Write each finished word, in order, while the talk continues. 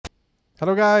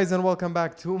Hello, guys, and welcome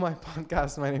back to my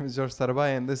podcast. My name is George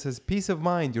Sarabay, and this is Peace of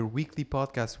Mind, your weekly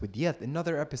podcast with yet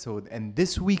another episode. And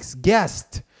this week's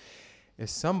guest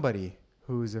is somebody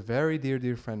who's a very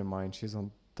dear friend of mine. She's on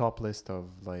top list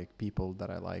of like people that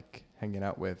I like hanging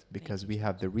out with because we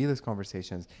have the realest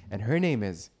conversations. And her name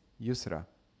is Yusra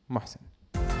Mohsen.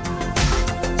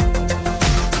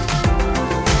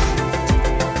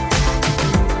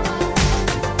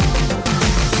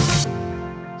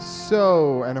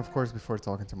 So, and of course, before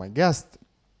talking to my guest,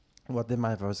 what did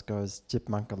my voice go is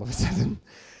chipmunk all of a sudden.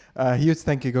 Huge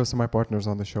thank you goes to my partners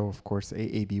on the show, of course,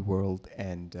 AAB World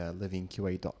and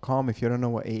livingqa.com. If you don't know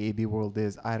what AAB World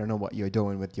is, I don't know what you're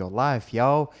doing with your life,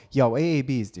 yo. Yo,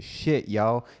 AAB is the shit,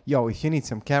 yo. Yo, if you need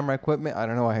some camera equipment, I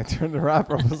don't know why I turned the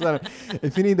rapper all of a sudden.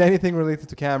 If you need anything related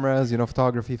to cameras,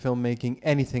 photography, filmmaking,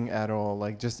 anything at all,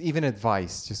 like just even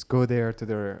advice, just go there to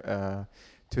their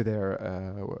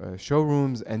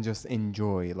showrooms and just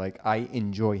enjoy. Like, I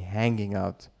enjoy hanging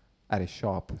out at a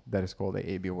shop that is called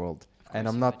AAB World. And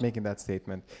I'm not making that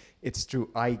statement. It's true.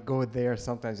 I go there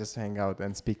sometimes just to hang out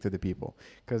and speak to the people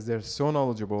because they're so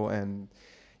knowledgeable, and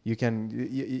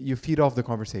you feed off the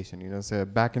conversation, so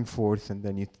back and forth, and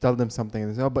then you tell them something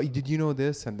and they say, oh, but did you know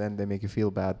this? And then they make you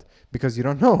feel bad because you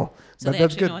don't know. So but they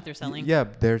that's actually good. know what they're selling? Yeah,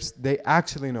 they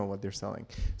actually know what they're selling.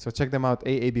 So check them out,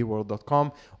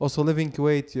 aabworld.com. Also, Living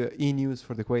Kuwait, e-news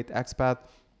for the Kuwait expat.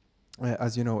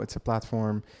 As you know, it's a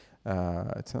platform.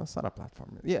 It's not a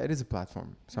platform. Yeah, it is a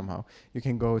platform somehow. You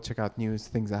can go check out news,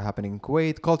 things that are happening in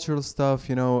Kuwait, cultural stuff,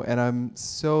 and I'm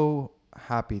so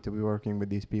happy to be working with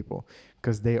these people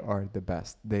because they are the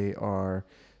best. They are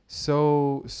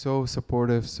so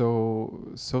supportive,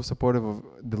 so supportive of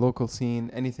the local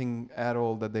scene. Anything at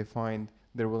all that they find,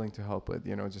 they're willing to help with.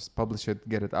 Just publish it,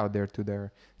 get it out there to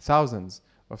their thousands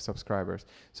of subscribers.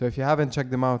 So if you haven't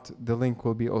checked them out, the link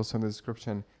will be also in the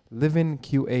description.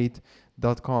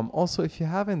 livingqa.com. Also, if you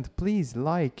haven't, please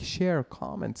like, share,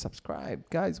 comment, subscribe.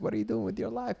 Guys, what are you doing with your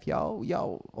life,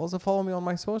 yo? Also follow me on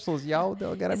my socials, yo.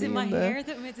 They'll get Is me it my in there. hair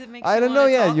that makes I don't know.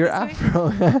 Yeah, your afro.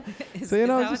 Is, So is that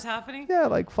just, what's happening? Yeah,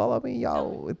 like follow me,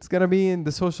 yo. It's gonna be in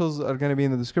the socials. Are gonna be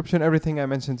in the description. Everything I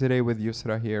mentioned today with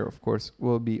Yusra here, of course,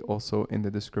 will be also in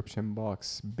the description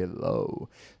box below.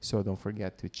 So don't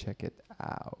forget to check it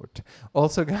out.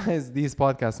 Also, guys, these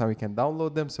podcasts now we can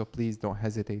download them. So please don't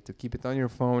hesitate to keep it on your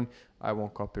phone. I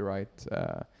won't copyright.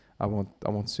 I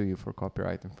won't sue you for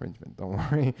copyright infringement. Don't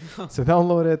worry. So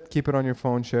download it, keep it on your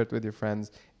phone, share it with your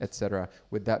friends, etc.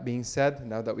 With that being said,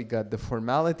 now that we got the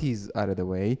formalities out of the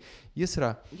way,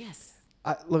 Yusra. Yes.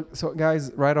 Look, so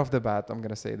guys, right off the bat, I'm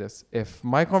gonna say this: if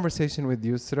my conversation with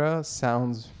Yusra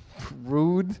sounds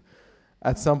rude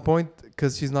at some point,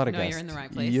 because she's not a guest. No, you're in the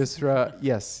right place. Yusra,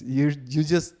 yes, you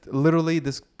just literally,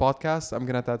 this podcast, I'm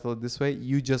gonna title it this way: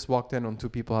 you just walked in on two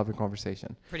people having a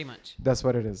conversation. Pretty much. That's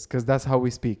what it is, because that's how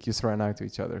we speak, Yusra and I, to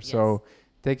each other. Yes. So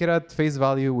take it at face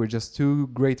value. We're just two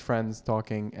great friends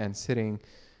talking and sitting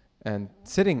and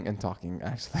talking,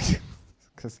 actually.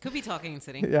 Could be talking and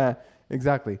sitting. Yeah,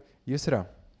 exactly. Yusra,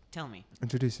 Tell me.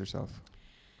 introduce yourself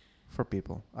for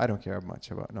people. I don't care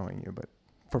much about knowing you, but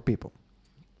for people.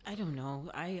 I don't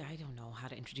know. I don't know how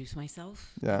to introduce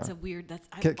myself. Yeah. That's a weird.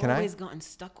 Can I've I? always gotten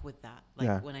stuck with that. Like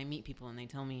Yeah. when I meet people and they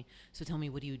tell me, "So tell me,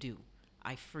 what do you do?"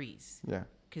 I freeze Yeah,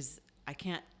 because I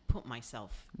can't put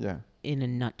myself yeah, in a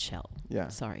nutshell. yeah.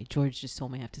 Sorry, George just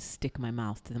told me I have to stick my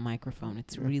mouth to the microphone.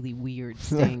 It's Yeah. really weird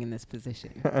staying in this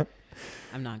position.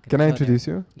 I'm not gonna. Can I go introduce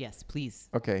there. you? Yes, please.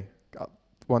 Okay,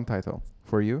 one title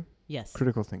for you: Yes.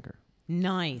 critical thinker.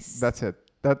 Nice. That's it.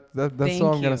 That's Thank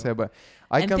all I'm gonna you. say. But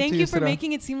I and come thank to you for Yusra.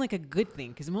 making it seem like a good thing,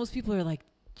 because most people are like,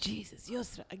 Jesus,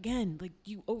 Yusra, again, like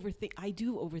you overthink. I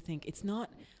do overthink. It's not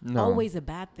always a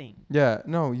bad thing. Yeah,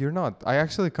 no, you're not. I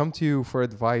actually come to you for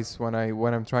advice when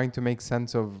I'm trying to make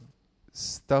sense of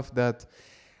stuff that,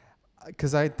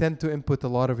 because I tend to input a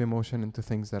lot of emotion into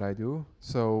things that I do.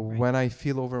 So when I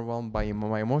feel overwhelmed by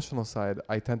my emotional side,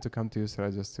 I tend to come to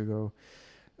Yusra just to go,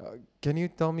 can you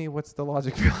tell me what's the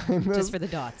logic behind this? Just for the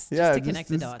dots. Yeah, just to connect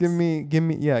the dots. give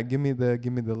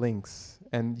me the links.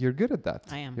 And you're good at that.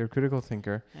 I am. You're a critical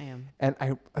thinker. I am. And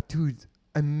dude,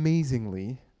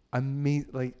 amazingly,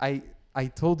 like I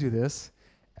told you this,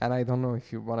 and I don't know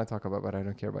if you want to talk about it, but I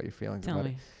don't care about your feelings Tell about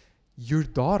me. it. Your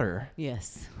daughter,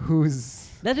 Yes. who's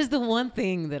That is the one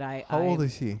thing that how old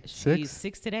is she? She's 6?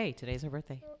 6 today. Today's her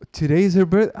birthday. Today's her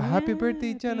birthday. Happy Yeah,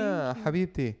 birthday, Jana, thank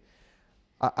Habibti.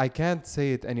 I can't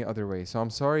say it any other way, so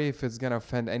I'm sorry if it's gonna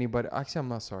offend anybody. Actually, I'm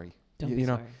not sorry. Don't be you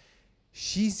know, sorry.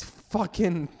 she's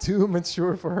fucking too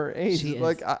mature for her age. She is.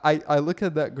 Like I look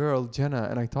at that girl, Jenna,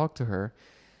 and I talk to her,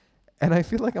 And I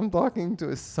feel like I'm talking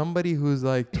to somebody who's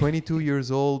like 22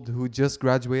 years old who just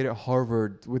graduated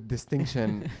Harvard with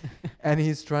distinction and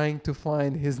he's trying to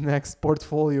find his next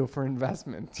portfolio for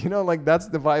investment. You know, like that's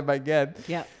the vibe I get.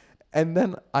 Yeah. And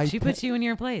then She puts you in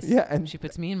your place. Yeah, and she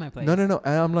puts me in my place. No.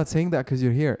 I'm not saying that because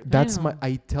you're here. That's know.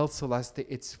 I tell Celeste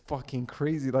it's fucking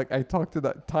crazy. Like I talked to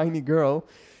that tiny girl,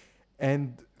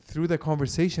 and through the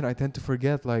conversation, I tend to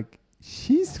forget like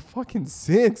she's fucking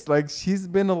 6. Like she's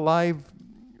been alive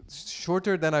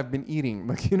shorter than I've been eating.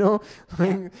 Like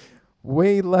like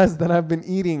way less than I've been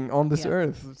eating on this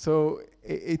earth. So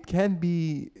it can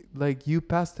be like you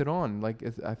passed it on. Like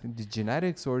I think the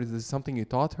genetics, or is this something you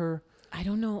taught her? I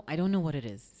don't know what it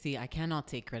is. See, I cannot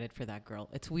take credit for that girl.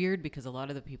 It's weird because a lot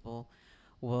of the people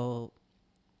will...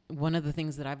 One of the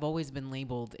things that I've always been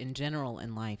labeled in general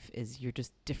in life is you're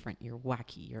just different. You're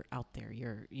wacky. You're out there.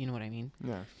 You know what I mean?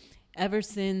 Yeah. Ever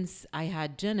since I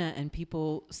had Jenna, and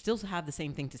people still have the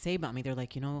same thing to say about me. They're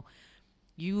like,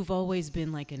 you've always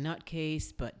been like a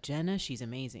nutcase, but Jenna, she's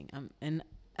amazing. And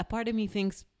a part of me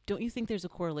thinks, don't you think there's a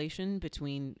correlation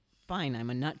between, fine, I'm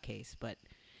a nutcase, but...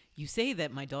 You say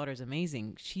that my daughter's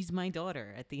amazing. She's my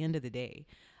daughter at the end of the day.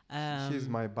 She's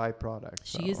my byproduct.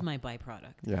 She is my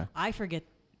byproduct. Yeah. I forget.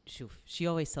 She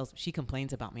always she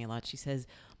complains about me a lot. She says,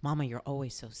 Mama, you're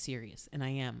always so serious. And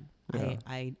I am. Yeah.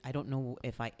 I don't know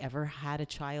if I ever had a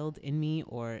child in me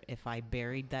or if I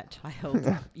buried that child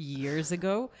years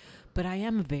ago, but I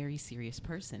am a very serious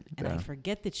person. And I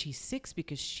forget that she's 6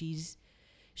 because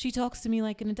she talks to me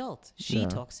like an adult. She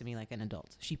talks to me like an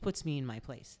adult. She puts me in my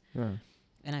place. Yeah.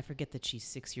 And I forget that she's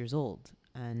 6 years old.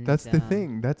 And that's the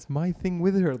thing. That's my thing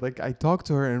with her. Like I talk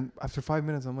to her, and after 5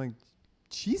 minutes, I'm like,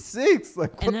 she's 6.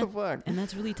 Like what the fuck? And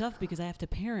that's really tough because I have to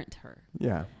parent her.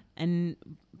 Yeah. And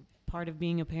part of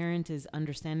being a parent is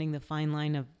understanding the fine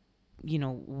line of,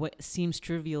 what seems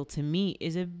trivial to me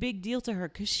is a big deal to her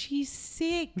because she's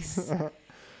 6.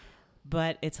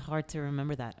 But it's hard to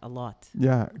remember that a lot.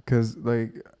 Yeah, because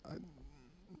like.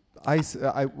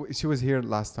 She was here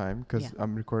last time because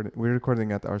we're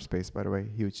recording at our space, by the way.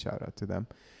 Huge shout out to them.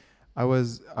 I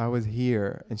was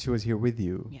here and she was here with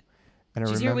you. Yeah. And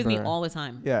she's here with me all the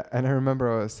time. Yeah. And I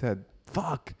remember I said,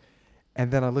 fuck.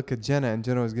 And then I look at Jenna, and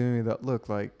Jenna was giving me that look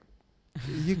like,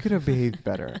 you could have behaved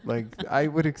better. Like I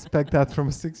would expect that from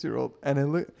a 6-year-old. And I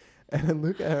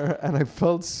look at her and I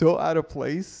felt so out of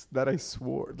place that I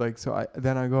swore. Like, so I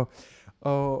go,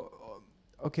 oh,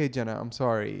 okay, Jenna, I'm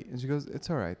sorry. And she goes, it's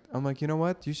all right. I'm like, you know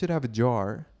what? You should have a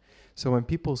jar. So when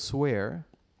people swear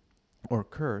or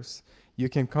curse, you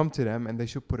can come to them and they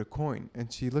should put a coin.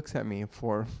 And she looks at me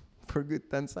for a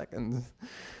good 10 seconds.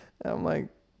 And I'm like,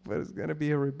 but it's going to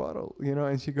be a rebuttal,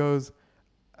 And she goes,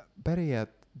 better yet,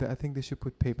 I think they should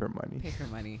put paper money. Paper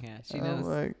money, yeah. She knows. I'm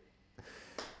like,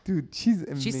 dude, she's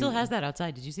amazing. She still has that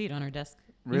outside. Did you see it on her desk?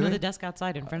 Really? The desk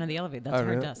outside in front of the elevator. That's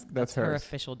her desk. That's her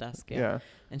official desk. Yeah.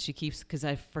 And she keeps, because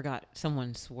I forgot,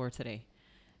 someone swore today,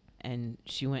 and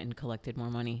she went and collected more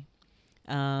money.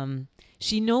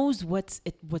 She knows what's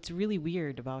really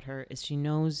weird about her is she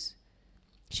knows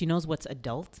what's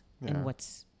adult and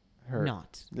what's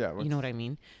not. Yeah. You know what I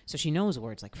mean? So she knows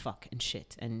words like fuck and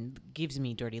shit and gives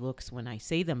me dirty looks when I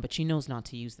say them, but she knows not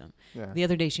to use them. Yeah. The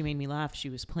other day she made me laugh. She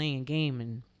was playing a game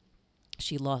and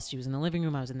she lost. She was in the living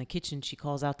room. I was in the kitchen. She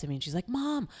calls out to me and she's like,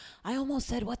 Mom, I almost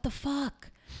said, what the fuck?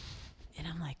 And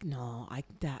I'm like, no,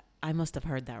 I must have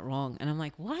heard that wrong. And I'm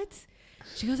like, what?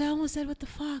 She goes, I almost said, what the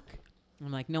fuck?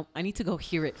 I'm like, no, I need to go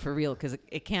hear it for real because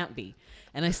it can't be.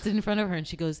 And I stood in front of her and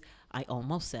she goes, I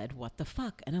almost said, what the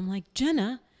fuck? And I'm like,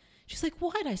 Jenna. She's like,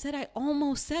 what? I said, I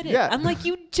almost said it. Yeah. I'm like,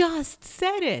 you just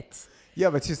said it. Yeah,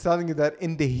 but she's telling you that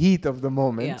in the heat of the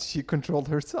moment, she controlled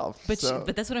herself.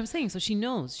 But that's what I'm saying. So she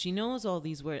knows all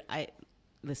these words.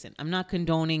 Listen, I'm not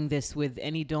condoning this with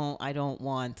any I don't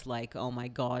want like, oh my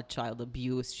God, child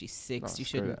abuse. She's 6. You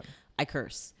shouldn't. I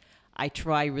curse. I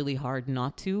try really hard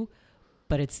not to,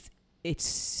 but it's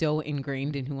so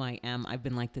ingrained in who I am. I've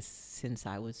been like this since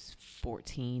I was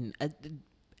 14.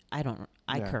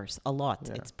 I curse a lot.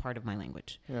 Yeah. It's part of my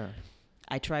language. Yeah.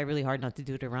 I try really hard not to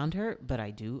do it around her, but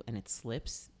I do, and it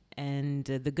slips. And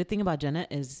the good thing about Jenna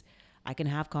is I can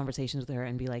have conversations with her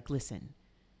and be like, listen,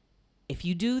 if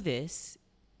you do this,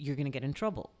 you're going to get in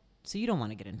trouble. So you don't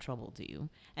want to get in trouble, do you?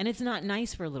 And it's not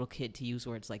nice for a little kid to use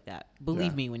words like that.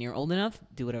 Believe me, when you're old enough,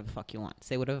 do whatever the fuck you want.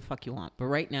 Say whatever the fuck you want. But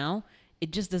right now,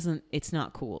 it just doesn't, it's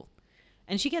not cool.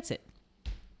 And she gets it.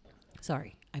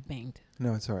 Sorry, I banged.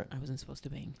 No, it's all right. I wasn't supposed to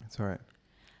bang. It's all right.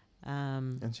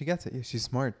 And she gets it. Yeah, she's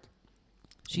smart.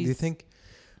 Do you think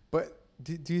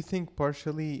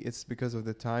partially it's because of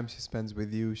the time she spends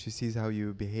with you? She sees how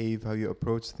you behave, how you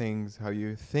approach things, how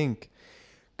you think.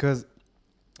 Because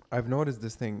I've noticed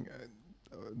this thing.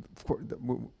 Of course,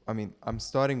 I mean, I'm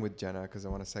starting with Jenna because I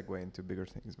want to segue into bigger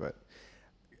things. But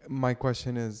my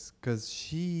question is, because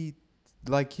she,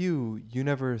 like you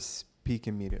never speak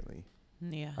immediately.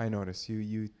 Yeah. I notice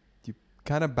you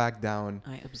kind of back down.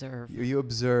 I observe. You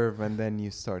observe and then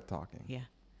you start talking. Yeah.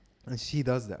 And she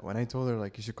does that. When I told her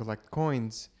like you should collect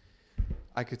coins,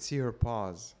 I could see her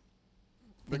pause.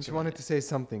 Like she wanted to say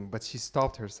something, but she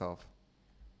stopped herself.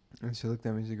 And she looked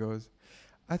at me and she goes,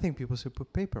 I think people should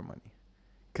put paper money.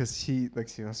 Because she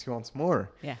wants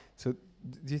more. Yeah. So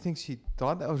do you think she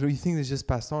thought that? Or do you think it's just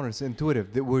passed on? Or it's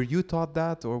intuitive? Were you taught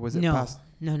that? Or was it passed?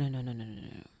 No.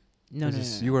 No.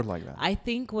 You were like that. I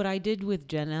think what I did with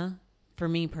Jenna, for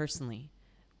me personally,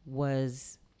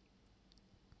 was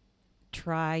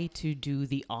try to do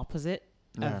the opposite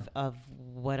of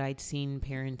what I'd seen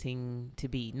parenting to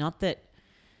be. Not that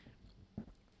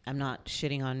I'm not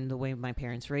shitting on the way my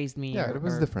parents raised me. Yeah, it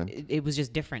was different. It was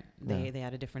just different. Yeah. They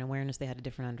had a different awareness. They had a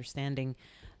different understanding.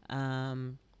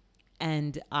 And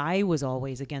I was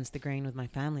always against the grain with my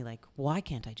family. Like, why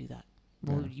can't I do that?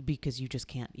 Well, because you just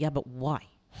can't. Yeah, but why?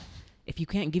 If you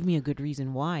can't give me a good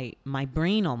reason why, my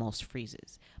brain almost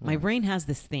freezes. My brain has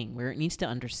this thing where it needs to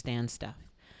understand stuff.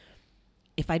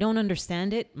 If I don't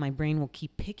understand it, my brain will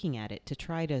keep picking at it to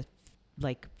try to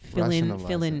like fill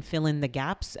in the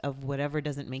gaps of whatever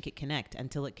doesn't make it connect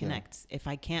until it connects. If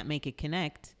I can't make it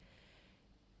connect,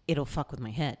 it'll fuck with my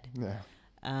head. Yeah.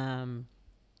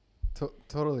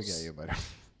 Totally get you, buddy.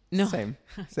 No. Same.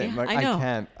 Yeah, like I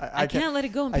know. I can't let it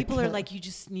go. And people are like, you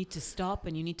just need to stop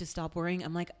and you need to stop worrying.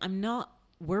 I'm like, I'm not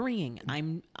worrying.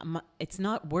 It's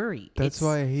not worry. That's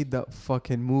why I hate that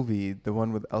fucking movie. The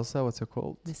one with Elsa. What's it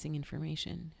called? Missing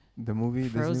information. The movie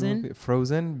Frozen? Disney movie?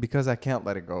 Frozen, because I can't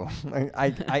let it go.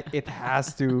 It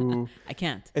has to. I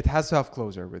can't. It has to have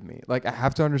closure with me. Like I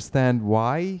have to understand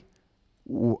why.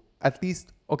 At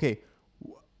least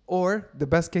or the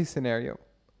best case scenario,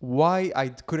 why I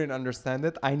couldn't understand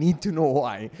it. I need to know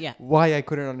why. Yeah. Why I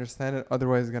couldn't understand it.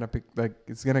 Otherwise,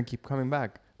 it's gonna keep coming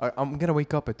back. I'm gonna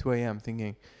wake up at 2 a.m.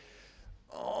 thinking,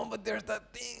 oh, but there's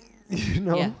that thing. You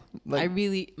know. Yeah. Like, I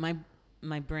really my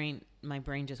brain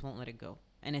just won't let it go.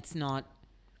 And it's not,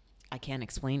 I can't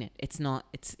explain it. It's not,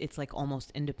 it's like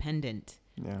almost independent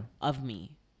of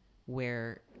me,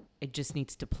 where it just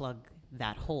needs to plug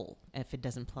that hole. If it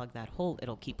doesn't plug that hole,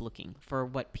 it'll keep looking for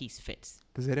what piece fits.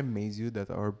 Does it amaze you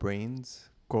that our brains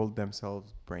call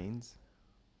themselves brains?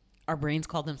 Our brains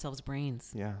call themselves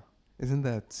brains. Yeah. Isn't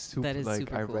that super? That is like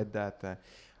super I cool. read that.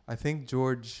 I think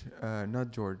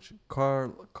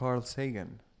Carl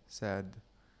Sagan said,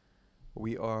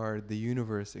 we are the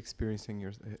universe experiencing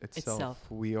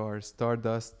itself. We are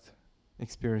stardust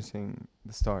experiencing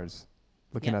the stars,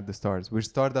 looking at the stars. We're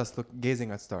stardust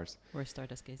gazing at stars. We're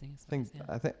stardust gazing at stars.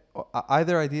 I think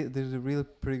either I did a really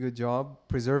pretty good job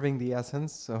preserving the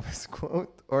essence of his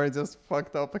quote, or I just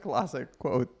fucked up a classic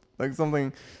quote, like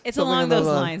something. It's along those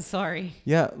lines. Sorry.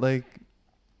 Yeah, like,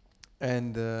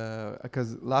 and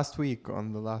because last week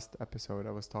on the last episode,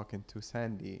 I was talking to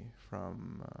Sandy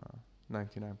from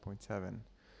 99.7.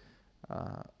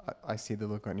 I see the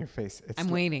look on your face. I'm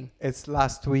waiting. It's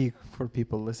last week for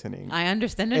people listening. I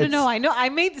understand. No. I know. I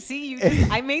made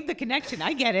the connection.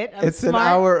 I get it. It's smart. An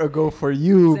hour ago for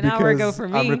you it's an hour ago for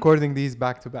me. I'm recording these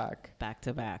back to back. Back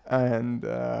to back. And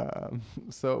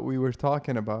so we were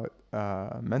talking about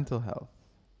mental health.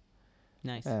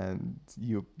 Nice. And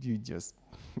you just,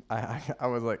 I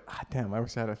was like, damn, I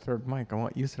wish I had a third mic. I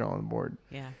want Yusra on board.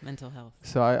 Yeah, mental health.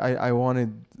 So I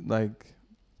wanted, like,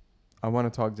 I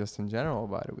want to talk just in general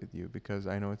about it with you because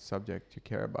I know it's a subject you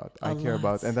care about. I care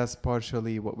about. And that's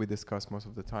partially what we discuss most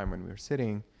of the time when we're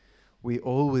sitting. We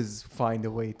always find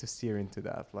a way to steer into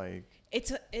that. Like,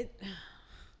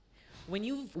 when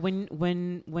your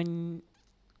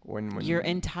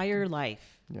entire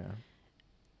life,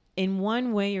 in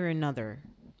one way or another,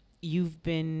 you've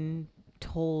been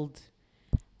told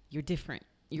you're different,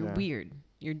 you're weird,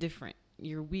 you're different,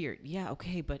 you're weird. Yeah,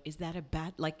 okay, but is that a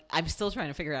bad, like, I'm still trying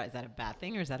to figure out, is that a bad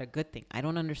thing or is that a good thing? I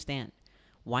don't understand.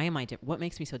 Why am I different? What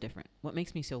makes me so different? What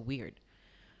makes me so weird?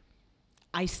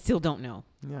 I still don't know.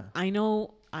 Yeah. I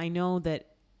know that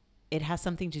it has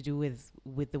something to do with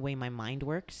the way my mind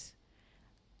works.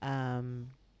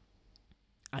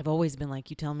 I've always been like,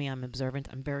 you tell me I'm observant.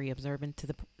 I'm very observant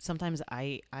sometimes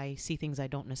I see things I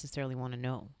don't necessarily want to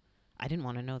know. I didn't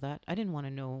want to know that. I didn't want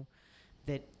to know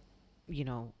that,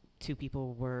 two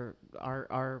people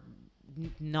are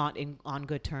not on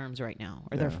good terms right now,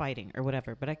 or they're fighting or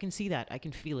whatever. But I can see that. I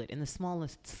can feel it in the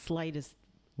smallest, slightest,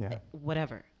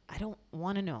 whatever. I don't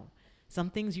want to know. Some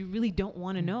things you really don't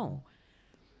want to know.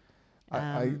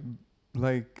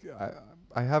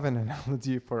 I have an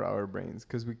analogy for our brains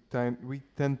because we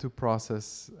tend to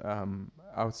process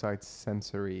outside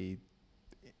sensory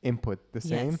input the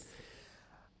same. Yes.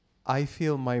 I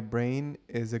feel my brain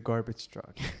is a garbage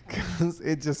truck because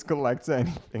it just collects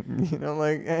anything. You know,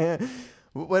 like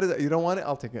what is it? You don't want it?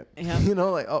 I'll take it. Yeah. You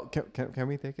know, like oh, can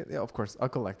we take it? Yeah, of course, I'll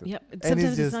collect it. Yeah. And Sometimes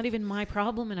it's just, not even my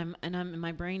problem, and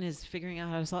my brain is figuring out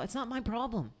how to solve. It's not my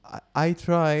problem. I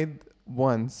tried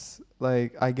once.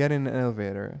 Like I get in an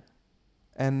elevator,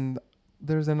 and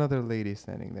there's another lady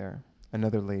standing there.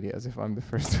 Another lady, as if I'm the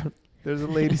first one. There's a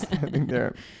lady standing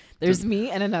there. There's me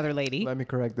and another lady. Let me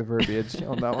correct the verbiage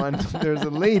on that one. There's a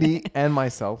lady and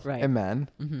myself, Right. a man,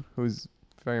 Mm-hmm. who's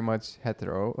very much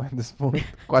hetero at this point,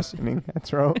 questioning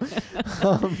hetero.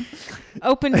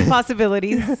 Open to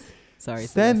possibilities. Sorry.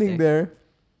 Standing Celeste. there,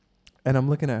 and I'm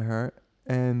looking at her,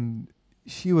 and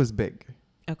she was big.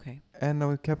 Okay. And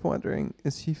I kept wondering,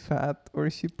 is she fat or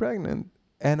is she pregnant?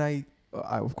 And I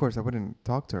of course, I wouldn't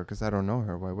talk to her because I don't know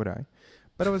her. Why would I?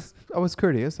 But I was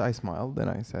courteous. I smiled and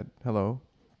I said, hello.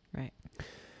 Right.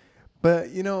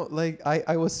 But, you know, like,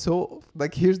 I was so,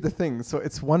 like, here's the thing. So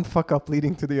it's one fuck up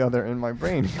leading to the other in my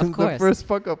brain. Of course. The first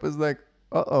fuck up is like,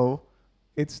 uh-oh,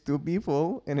 it's two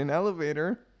people in an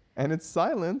elevator and it's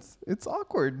silence. It's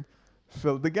awkward.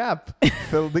 Fill the gap.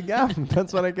 Fill the gap.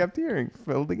 That's what I kept hearing.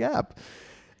 Fill the gap.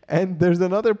 And there's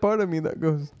another part of me that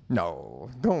goes, no,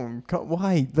 don't.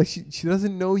 Why? Like, she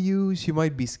doesn't know you. She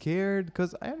might be scared.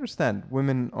 Because I understand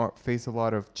women face a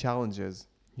lot of challenges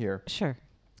here. Sure.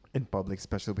 In public,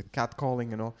 especially with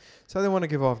catcalling and all. So I didn't want to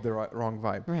give off the wrong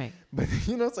vibe. Right. But,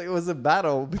 you know, it's like it was a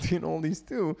battle between all these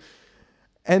two.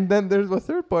 And then there's the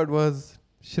third part was,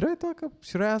 should I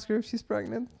ask her if she's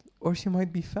pregnant? Or she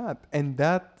might be fat? And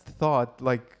that thought,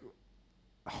 like,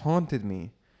 haunted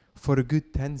me for a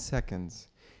good 10 seconds.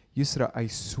 Yusra, I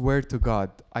swear to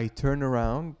God, I turned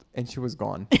around and she was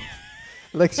gone.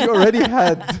 Like she already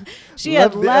had She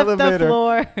had left the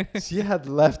floor. She had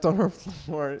left on her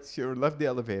floor. She left the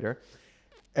elevator.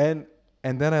 And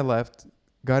then I left,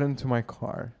 got into my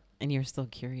car. And you're still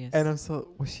curious. And I'm still,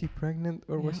 was she pregnant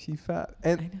or was she fat? I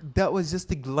know. And that was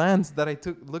just a glance that I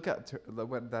took, look at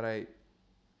her,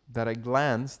 that I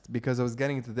glanced because I was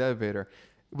getting into the elevator.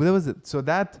 But that was it. So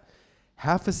that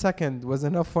half a second was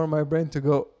enough for my brain to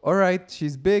go, all right,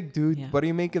 she's big, dude. Yeah. What do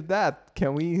you make of that?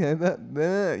 Can we,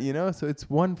 you know? So it's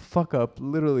one fuck up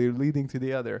literally leading to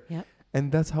the other. Yep.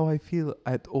 And that's how I feel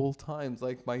at all times.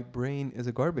 Like my brain is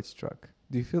a garbage truck.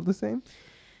 Do you feel the same?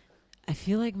 I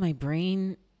feel like my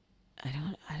brain,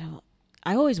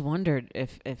 I always wondered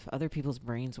if other people's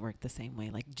brains work the same way.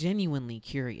 Like genuinely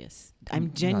curious.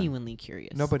 I'm genuinely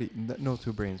curious. No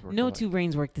two brains work. No alike. two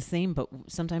brains work the same, but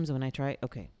sometimes when I try,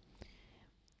 okay.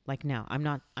 Like now, I'm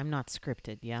not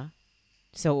scripted, yeah?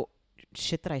 So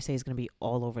shit that I say is going to be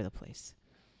all over the place.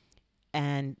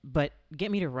 But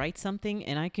get me to write something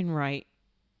and I can write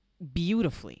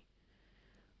beautifully.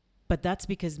 But that's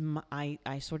because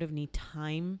I sort of need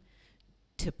time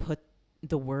to put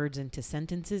the words into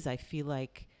sentences. I feel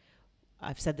like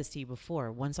I've said this to you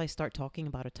before. Once I start talking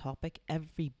about a topic,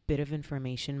 every bit of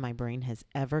information my brain has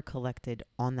ever collected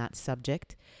on that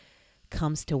subject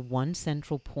comes to one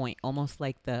central point, almost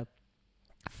like the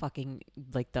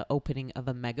opening of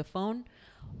a megaphone.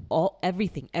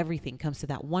 Everything comes to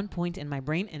that one point in my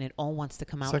brain, and it all wants to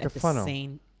come out at the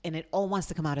same. And it all wants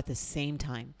to come out at the same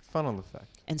time. Funnel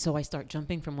effect. And so I start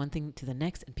jumping from one thing to the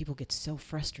next, and people get so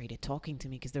frustrated talking to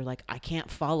me because they're like, I can't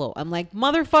follow. I'm like,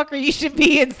 motherfucker, you should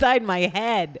be inside my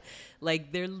head.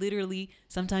 Like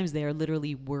sometimes they are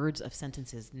literally words of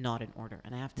sentences not in order.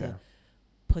 And I have to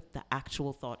put the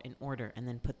actual thought in order and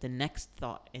then put the next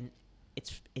thought in.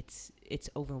 It's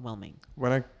overwhelming.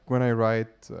 When I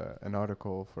write an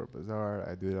article for Bazaar,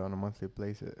 I do it on a monthly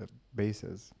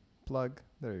basis. Plug.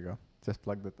 There you go. Just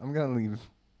plug that. I'm gonna leave.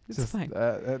 It's fine.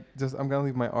 I'm gonna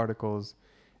leave my articles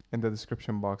in the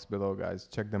description box below, guys.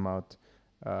 Check them out.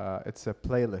 It's a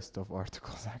playlist of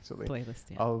articles, actually.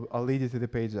 Playlist. Yeah. I'll lead you to the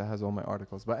page that has all my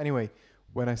articles. But anyway,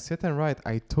 when I sit and write,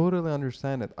 I totally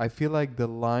understand it. I feel like the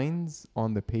lines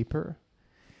on the paper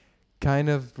kind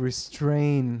of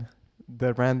restrain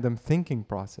the random thinking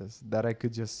process that I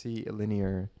could just see a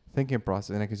linear thinking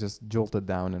process and I could just jolt it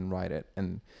down and write it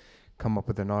and come up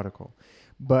with an article.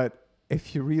 But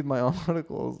if you read my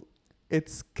articles,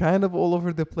 it's kind of all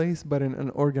over the place, but in an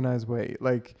organized way.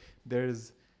 Like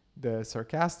there's the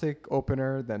sarcastic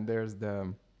opener, then there's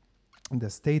the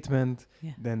statement,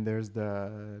 then there's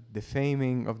the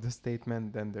defaming of the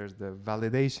statement, then there's the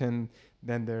validation,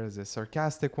 then there's a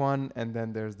sarcastic one, and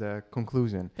then there's the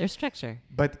conclusion. There's structure.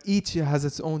 But each has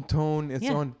its own tone, its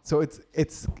own. So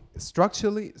it's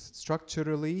structurally,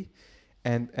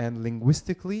 and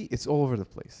linguistically, it's all over the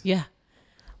place. Yeah.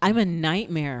 I'm a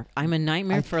nightmare.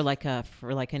 For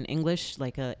an English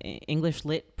English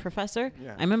lit professor.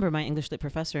 Yeah. I remember my English lit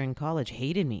professor in college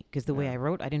hated me because the way Yeah. I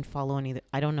wrote, I didn't follow any.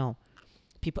 I don't know.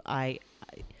 People, I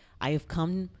have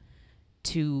come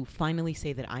to finally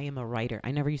say that I am a writer. I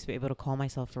never used to be able to call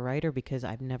myself a writer because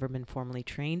I've never been formally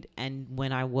trained. And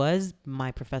when I was,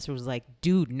 my professor was like,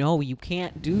 "Dude, no, you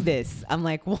can't do this." I'm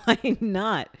like, "Why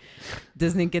not?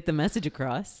 Doesn't it get the message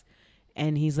across?"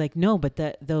 And he's like, "No, but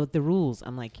the rules."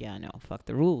 I'm like, "Yeah, no, fuck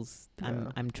the rules. Yeah.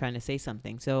 I'm trying to say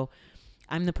something." So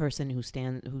I'm the person who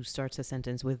starts a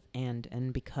sentence with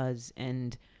and because,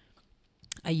 and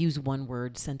I use one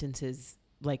word sentences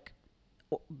like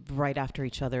right after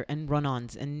each other and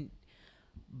run-ons.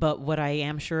 But what I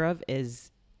am sure of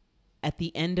is at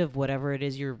the end of whatever it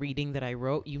is you're reading that I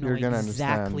wrote, you know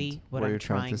exactly what I'm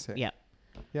trying to say. Yeah.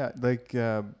 Yeah, like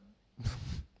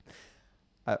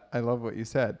I love what you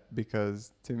said,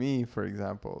 because to me, for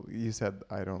example, you said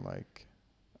I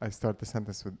start the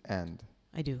sentence with "and."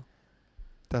 I do.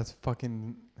 That's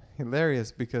fucking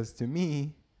hilarious, because to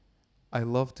me, I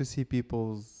love to see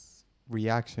people's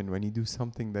reaction when you do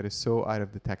something that is so out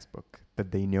of the textbook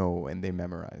that they know and they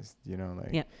memorized,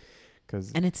 like. Yeah.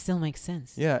 And it still makes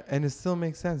sense. Yeah, and it still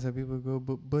makes sense. And people go,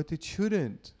 but it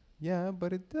shouldn't. Yeah,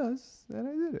 but it does, and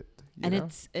I did it. And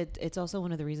it's also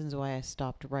one of the reasons why I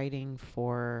stopped writing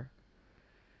for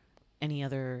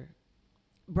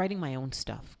writing my own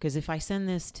stuff. Because if I send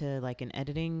this to like an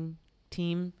editing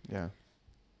team,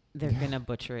 they're gonna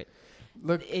butcher it.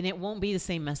 Look, and it won't be the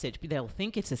same message. They'll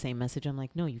think it's the same message. I'm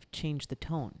like, no, you've changed the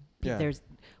tone. Yeah.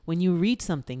 When you read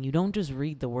something, you don't just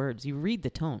read the words; you read the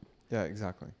tone. Yeah,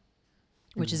 exactly.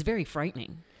 Which is very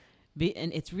frightening.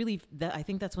 And it's really, I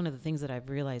think that's one of the things that I've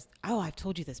realized. Oh, I've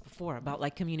told you this before about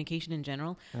like communication in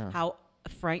general, how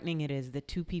frightening it is that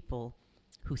two people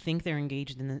who think they're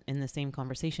engaged in the same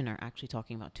conversation are actually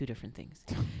talking about two different things.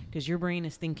 Because your brain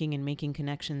is thinking and making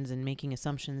connections and making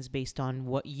assumptions based on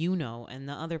what you know and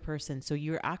the other person. So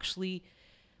you're actually,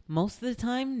 most of the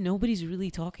time, nobody's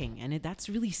really talking. And that's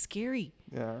really scary.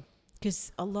 Yeah.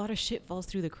 Because a lot of shit falls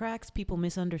through the cracks. People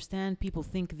misunderstand. People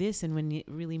think this, and when it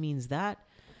really means that.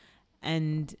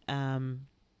 And I'm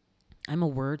a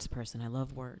words person. I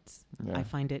love words. Yeah. I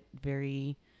find it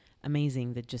very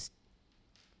amazing that just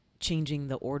changing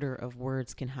the order of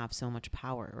words can have so much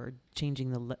power, or changing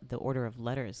the order of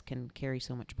letters can carry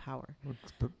so much power.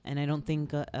 And I don't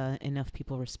think enough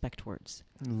people respect words.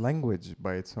 Language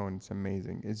by its own, it's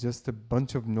amazing. It's just a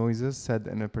bunch of noises said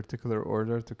in a particular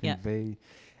order to convey... Yeah.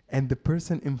 And the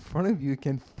person in front of you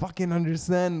can fucking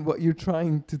understand what you're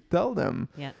trying to tell them.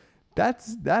 Yeah.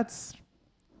 That's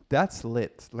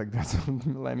lit. Like, that's what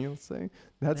millennials say.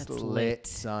 That's lit,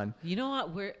 son. You know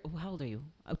what? How old are you?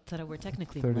 We're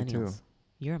technically 32. Millennials.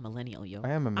 You're a millennial, yo. I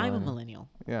am a millennial. I'm a millennial.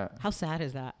 Yeah. How sad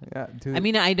is that? Yeah, dude. I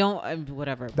mean, I don't,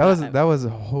 whatever. That was a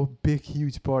whole big,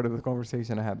 huge part of the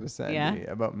conversation I had with Sandy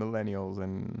about millennials,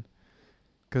 and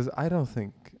because I don't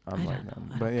think I'm like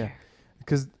them. But yeah,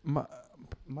 because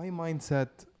my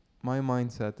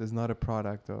mindset is not a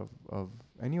product of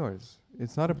and yours.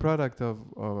 It's not a product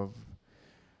of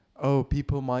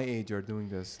people my age are doing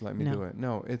this, let me do it.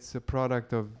 No, it's a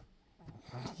product of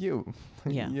you.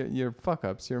 Yeah. your fuck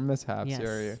ups, your mishaps,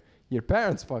 your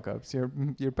parents' fuck ups,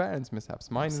 your parents'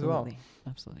 mishaps, mine as well.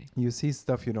 Absolutely. You see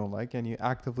stuff you don't like and you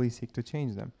actively seek to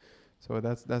change them. So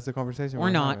that's the conversation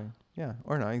we're not having. Yeah,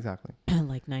 or not, exactly.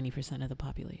 Like 90% of the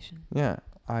population. Yeah.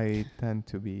 I tend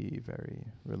to be very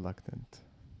reluctant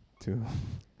to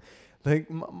like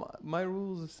my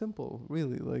rules are simple,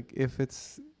 really. Like, if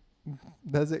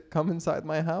does it come inside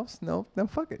my house? No, then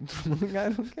fuck it. I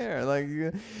don't care. Like,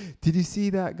 did you see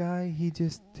that guy? He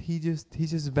just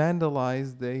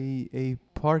vandalized a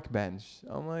park bench.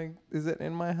 I'm like, is it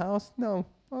in my house? No.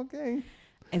 Okay.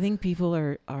 I think people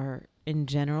are in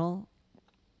general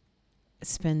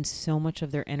spend so much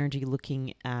of their energy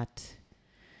looking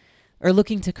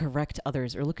to correct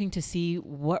others, or looking to see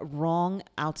what wrong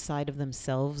outside of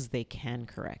themselves they can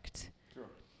correct. Sure.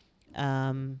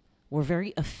 We're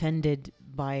very offended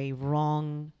by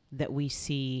wrong that we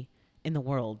see in the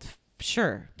world.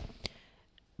 Sure.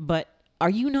 But are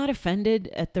you not offended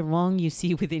at the wrong you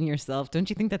see within yourself? Don't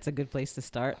you think that's a good place to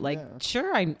start? Like,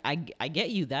 sure, I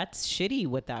get you. That's shitty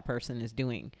what that person is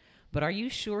doing. But are you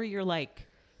sure you're like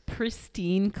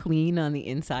pristine, clean on the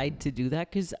inside to do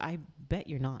that? Because I bet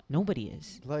you're not. Nobody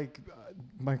is. Like,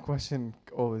 my question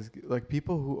always, like,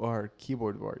 people who are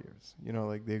keyboard warriors,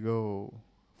 like they go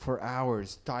for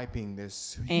hours typing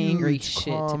this angry huge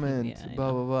shit comment,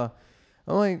 blah blah blah.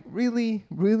 I'm like, really,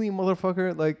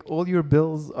 motherfucker? Like, all your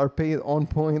bills are paid on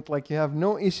point. Like, you have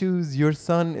no issues. Your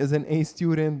son is an A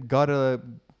student, got a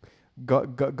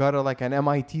like an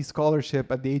MIT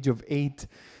scholarship at the age of 8.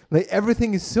 Like,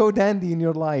 everything is so dandy in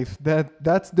your life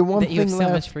that's the one that thing you have so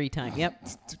left much free time. Yep.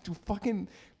 to fucking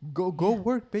go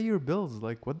work, pay your bills.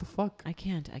 Like, what the fuck? I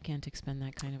can't expend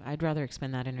that kind of. I'd rather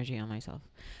expend that energy on myself.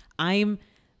 I'm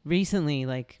recently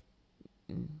like.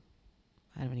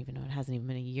 I don't even know. It hasn't even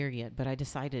been a year yet, but I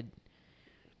decided.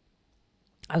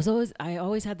 I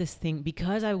always had this thing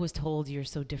because I was told you're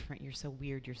so different, you're so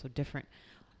weird, you're so different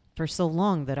for so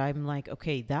long that I'm like,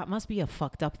 okay, that must be a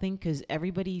fucked up thing because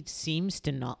everybody seems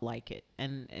to not like it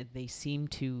and they seem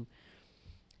to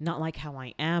not like how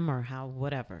I am or how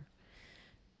whatever.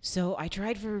 So I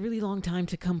tried for a really long time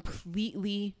to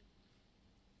completely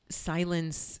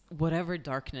silence whatever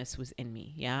darkness was in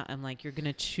me. Yeah, I'm like, you're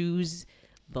gonna choose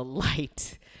the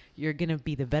light. You're gonna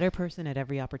be the better person at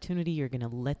every opportunity. You're gonna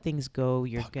let things go.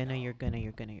 You're gonna.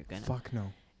 Fuck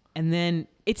no. And then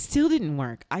it still didn't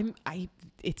work.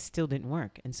 It still didn't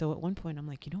work. And so at one point I'm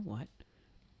like, you know what?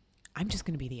 I'm just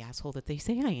gonna be the asshole that they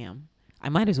say I am. I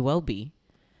might as well be.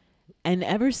 And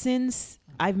ever since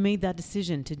I've made that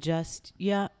decision to just,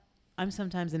 I'm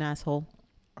sometimes an asshole.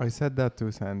 I said that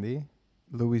to Sandy.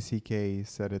 Louis C.K.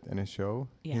 said it in a show.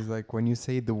 Yeah. He's like, when you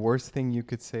say the worst thing you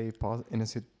could say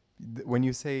when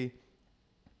you say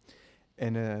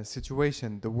in a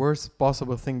situation the worst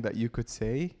possible thing that you could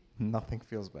say, nothing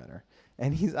feels better.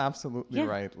 And he's absolutely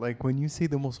right. Like, when you say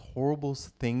the most horrible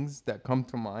things that come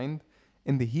to mind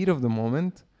in the heat of the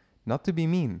moment, not to be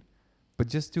mean, but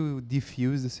just to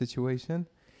diffuse the situation,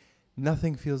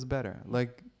 nothing feels better.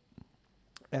 Like,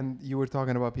 and you were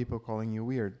talking about people calling you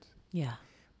weird. Yeah.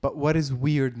 But what is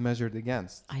weird measured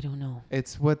against? I don't know.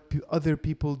 It's what other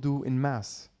people do in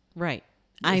mass. Right.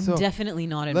 I'm definitely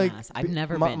not in mass. I've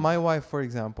never been. My wife, for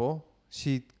example,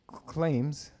 she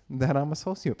claims that I'm a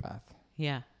sociopath.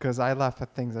 Yeah. Because I laugh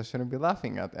at things I shouldn't be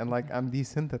laughing at. And like, I'm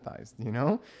desensitized, you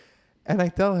know? And I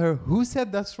tell her, who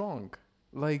said that's wrong?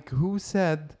 Like, who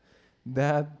said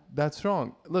that that's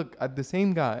wrong? Look, at the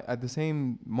same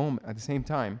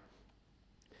time,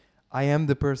 I am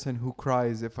the person who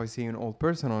cries if I see an old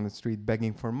person on the street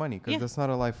begging for money, because that's not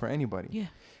a life for anybody. Yeah.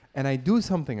 And I do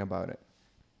something about it.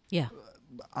 Yeah.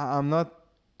 I'm not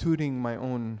tooting my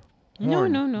own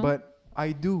horn. No. But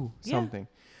I do something.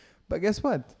 But guess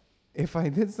what? If I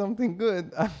did something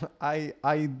good,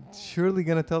 I surely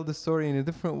gonna tell the story in a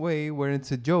different way where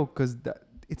it's a joke, because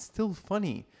it's still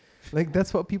funny. Like,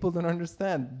 that's what people don't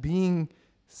understand. Being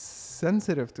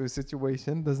sensitive to a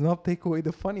situation does not take away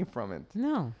the funny from it.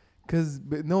 No. Because,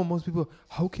 most people,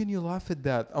 how can you laugh at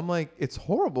that? I'm like, it's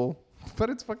horrible, but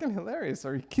it's fucking hilarious.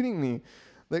 Are you kidding me?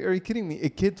 Like, are you kidding me? A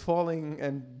kid falling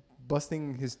and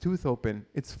busting his tooth open.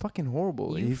 It's fucking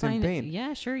horrible. He's in pain.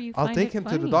 Yeah, sure. I'll take him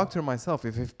to the doctor myself.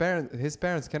 If his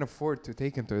parents can afford to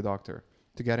take him to a doctor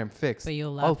to get him fixed, but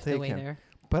you'll laugh the way there.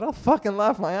 But I'll fucking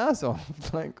laugh my ass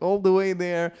off. Like, all the way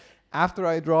there. After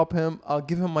I drop him, I'll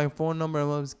give him my phone number and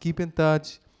I'll just keep in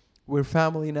touch. We're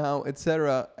family now,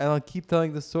 etc. And I'll keep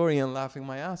telling the story and laughing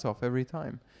my ass off every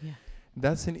time. Yeah.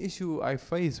 That's an issue I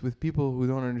face with people who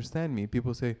don't understand me.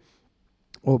 People say,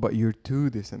 oh, but you're too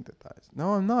desensitized.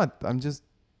 No, I'm not. I'm just,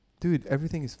 dude,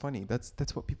 everything is funny. That's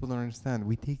what people don't understand.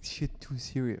 We take shit too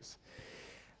serious.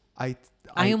 I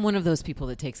am one of those people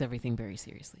that takes everything very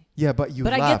seriously. Yeah, but you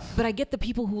laugh. I get the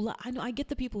people who laugh. I know I get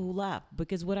the people who laugh,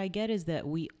 because what I get is that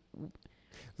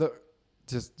Look,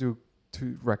 just to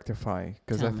rectify,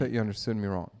 because I thought you understood me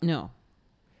wrong. No.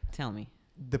 Tell me.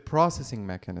 The processing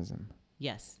mechanism.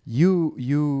 Yes.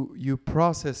 You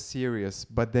process serious,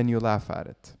 but then you laugh at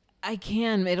it. I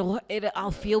can. I'll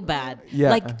feel bad. Yeah.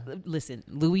 Like, listen,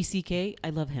 Louis C.K., I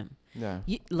love him. Yeah.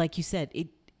 Like you said,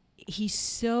 he's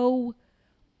so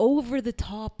over the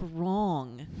top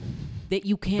wrong that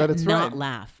you can't not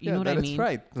laugh. You know what I mean? That's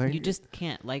right. Like, you just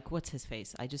can't. Like, what's his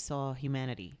face? I just saw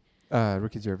Humanity.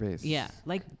 Ricky Gervais. Yeah.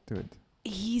 Like, dude.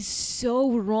 He's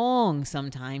so wrong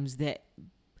sometimes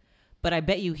but I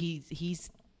bet you he's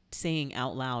saying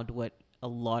out loud what a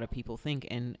lot of people think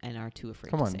and are too afraid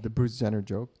to say. Come on, the Bruce Jenner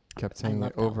joke. Kept saying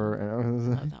it over and over. I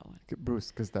love that one. Bruce,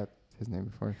 because that's his name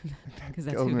before. Because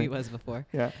that's who he was before.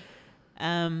 Yeah.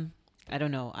 I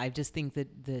don't know. I just think that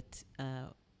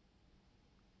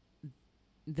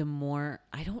the more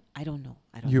I don't know.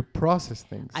 You process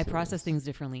things. I process things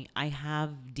differently. I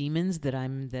have demons that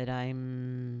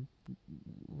I'm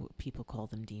people call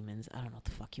them demons. I don't know what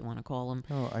the fuck you want to call them.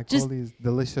 Oh, I call these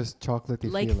delicious chocolatey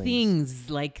feelings.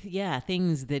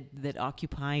 Things that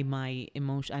occupy my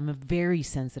emotion. I'm a very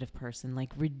sensitive person.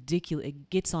 Like, ridiculous. It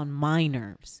gets on my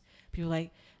nerves. People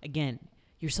again,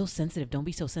 you're so sensitive. Don't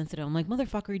be so sensitive. I'm like,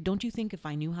 motherfucker, don't you think if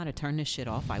I knew how to turn this shit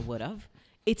off, I would have?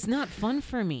 It's not fun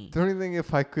for me. Don't you think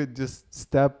if I could just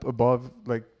step above,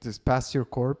 like just past your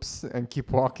corpse and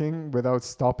keep walking without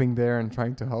stopping there and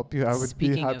trying to help you, I would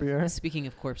be happier? Speaking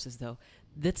of corpses, though,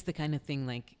 that's the kind of thing,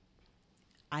 like,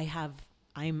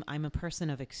 I'm a person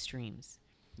of extremes.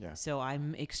 Yeah. So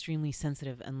I'm extremely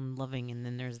sensitive and loving, and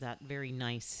then there's that very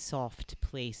nice, soft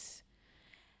place.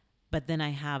 But then I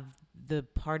have the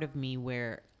part of me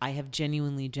where I have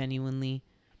genuinely,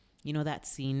 you know that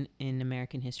scene in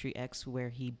American History X where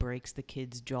he breaks the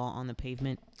kid's jaw on the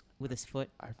pavement with his foot?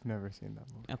 I've never seen that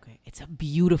movie. Okay. It's a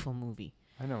beautiful movie.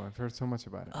 I know. I've heard so much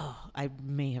about it. Oh, I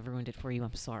may have ruined it for you.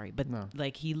 I'm sorry. But No.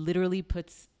 like he literally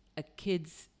puts a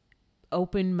kid's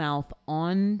open mouth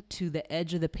onto the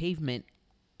edge of the pavement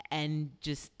and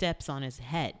just steps on his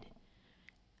head.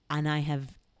 And I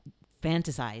have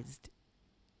fantasized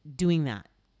doing that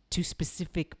to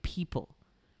specific people.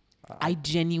 I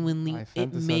genuinely,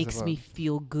 it makes me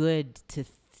feel good to,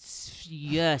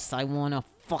 yes, I want to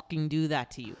fucking do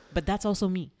that to you. But that's also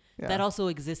me. Yeah. That also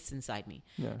exists inside me.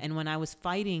 Yeah. And when I was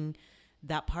fighting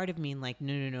that part of me and like,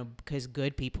 no, because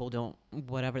good people don't,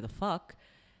 whatever the fuck,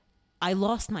 I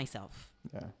lost myself.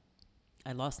 Yeah.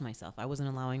 I lost myself. I wasn't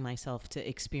allowing myself to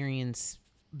experience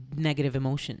negative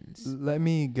emotions. Let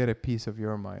me get a piece of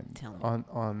your mind Tell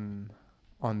me.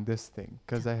 On this thing,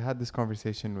 because I had this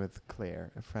conversation with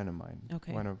Claire, a friend of mine,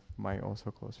 one of my also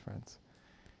close friends.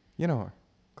 You know her,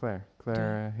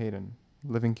 Claire Hayden,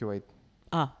 live in Kuwait.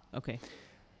 Ah, okay.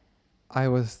 I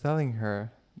was telling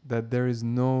her that there is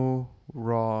no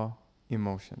raw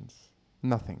emotions,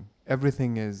 nothing.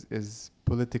 Everything is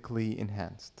politically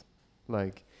enhanced.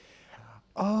 Like,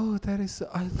 oh,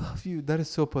 I love you. That is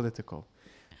so political.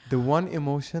 The one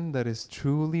emotion that is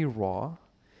truly raw,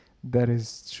 that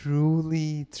is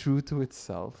truly true to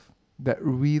itself, that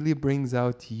really brings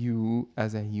out you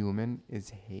as a human is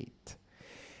hate.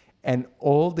 And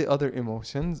all the other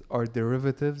emotions are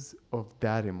derivatives of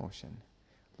that emotion.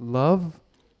 Love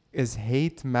is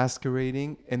hate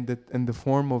masquerading in the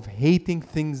form of hating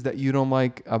things that you don't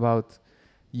like about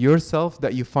yourself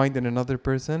that you find in another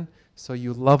person, so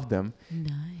you love them.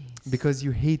 Nice. Because you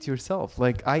hate yourself.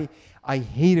 Like I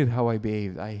hated how I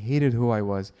behaved. I hated who I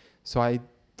was. So I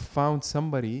found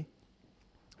somebody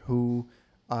who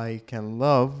I can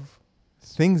love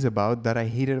things about that I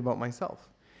hated about myself.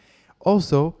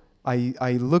 Also,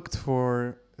 I looked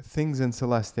for things in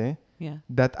Celeste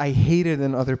that I hated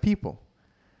in other people.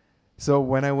 So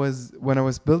when I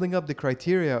was building up the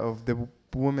criteria of the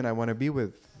woman I want to be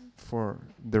with for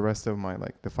the rest of my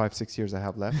the 5-6 years I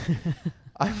have left,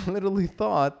 I literally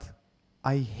thought,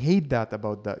 I hate that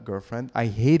about that girlfriend. I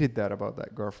hated that about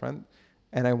that girlfriend.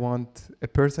 And I want a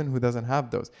person who doesn't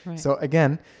have those. Right. So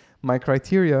again, my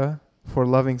criteria for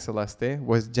loving Celeste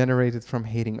was generated from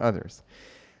hating others.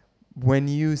 When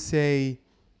you say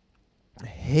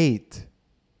hate,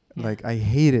 like I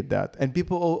hated that. And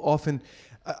people often,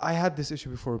 I had this issue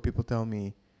before where people tell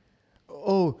me,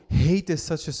 oh, hate is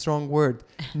such a strong word.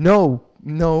 No,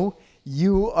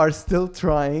 you are still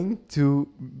trying to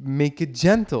make it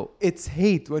gentle. It's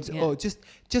hate. Oh,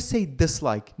 just say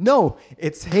dislike. No,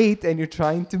 it's hate and you're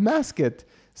trying to mask it.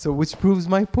 So which proves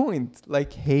my point.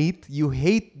 Like hate, you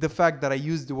hate the fact that I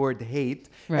used the word hate,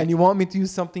 and you want me to use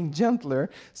something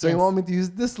gentler. So you want me to use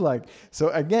dislike. So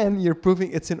again, you're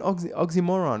proving it's an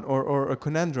oxymoron or a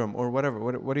conundrum or whatever.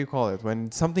 What do you call it?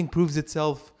 When something proves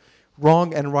itself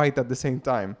wrong and right at the same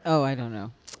time. Oh, I don't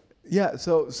know. Yeah,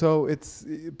 so it's,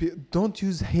 don't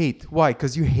use hate. Why?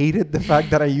 Because you hated the fact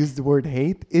that I used the word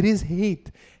hate. It is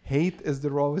hate. Hate is the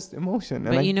rawest emotion.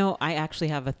 But I actually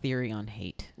have a theory on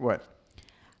hate. What?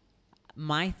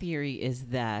 My theory is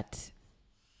that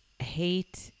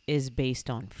hate is based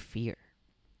on fear.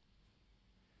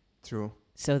 True.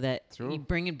 So that you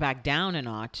bring it back down a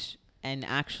notch, and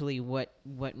actually what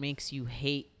makes you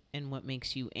hate and what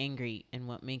makes you angry and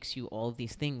what makes you all of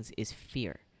these things is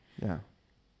fear. Yeah.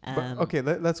 But, okay,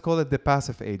 let's call it the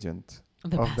passive agent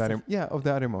of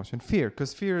that emotion. Fear,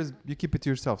 because fear is, you keep it to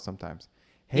yourself sometimes.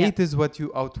 Hate is what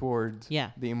you outward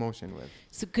the emotion with.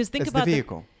 So, because think about the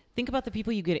vehicle. Think about the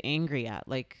people you get angry at.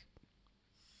 Like,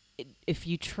 if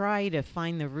you try to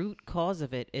find the root cause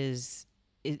of it,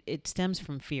 it stems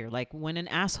from fear. Like when an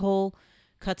asshole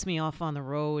cuts me off on the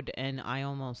road and I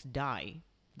almost die.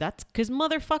 That's because,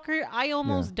 motherfucker, I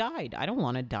almost died. I don't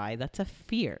want to die. That's a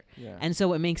fear. Yeah. And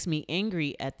so it makes me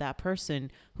angry at that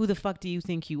person. Who the fuck do you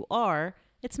think you are?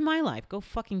 It's my life. Go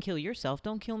fucking kill yourself.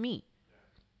 Don't kill me.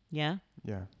 Yeah?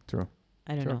 Yeah, true.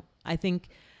 I don't know. I think...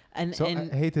 And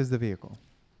hate is the vehicle.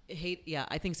 Hate,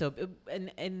 I think so.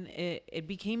 And it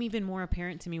became even more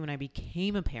apparent to me when I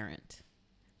became a parent.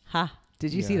 Ha.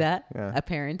 Did you see Yeah, that? yeah. A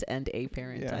parent and a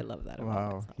parent. Yeah. I love that. About Wow.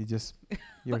 myself. You just,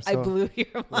 you're I so, blew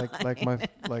your mind.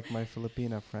 like my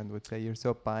Filipina friend would say, you're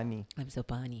so pani. I'm so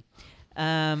funny.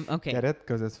 Okay. Get it?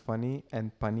 Because it's funny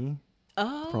and punny.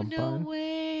 Oh, From no pan?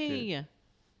 way.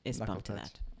 It's Knuckle pumped to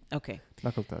touch. that. Okay.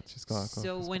 Knuckle touch. Just go.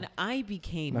 So when I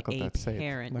became Knuckle a touch, say it.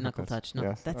 parent, Knuckle knuckle touch. touch, no,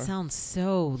 Yes. that Or- sounds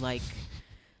so like,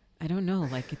 I don't know,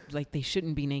 like they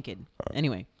shouldn't be naked.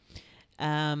 Anyway,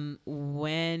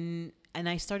 and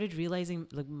I started realizing,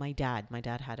 like my dad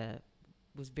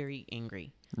was very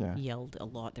angry. Yeah. He yelled a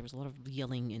lot. There was a lot of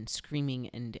yelling and screaming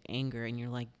and anger, and you're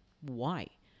like, why?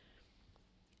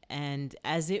 And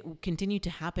as it continued to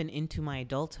happen into my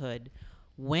adulthood,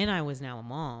 when I was now a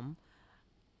mom,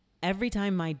 every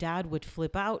time my dad would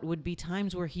flip out would be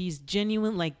times where he's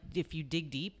genuine, like if you dig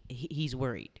deep, he's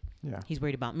worried. Yeah. He's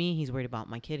worried about me. He's worried about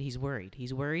my kid. He's worried,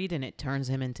 and it turns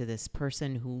him into this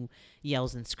person who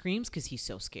yells and screams because he's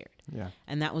so scared. Yeah.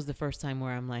 And that was the first time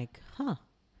where I'm like,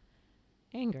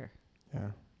 anger,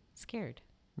 Yeah. scared.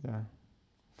 Yeah.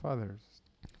 Fathers.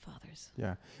 Fathers.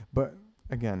 But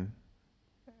again,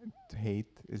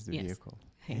 hate is the Yes. vehicle.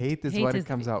 Hate is what it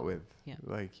comes out with. Yeah.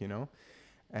 Like, you know,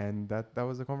 and that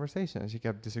was the conversation. And she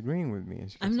kept disagreeing with me.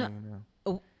 And she kept I'm not- saying,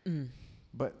 no. Oh,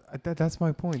 But that's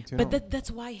my point. You know? but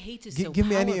that's why hate is so Give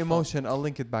me any powerful. emotion. I'll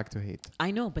link it back to hate.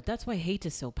 I know, but that's why hate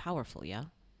is so powerful, yeah?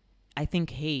 I think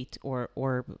hate or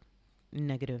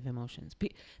negative emotions.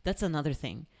 That's another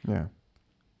thing. Yeah.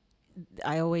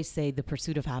 I always say the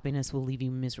pursuit of happiness will leave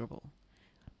you miserable.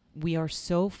 We are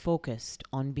so focused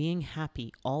on being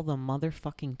happy all the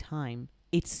motherfucking time.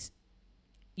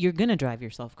 You're going to drive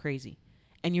yourself crazy.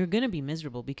 And you're going to be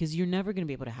miserable because you're never going to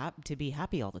be able to be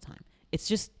happy all the time. It's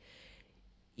just,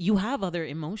 you have other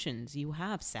emotions. You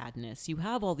have sadness. You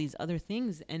have all these other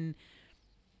things. And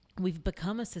we've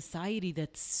become a society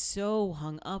that's so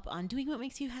hung up on doing what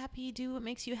makes you happy. Do what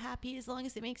makes you happy as long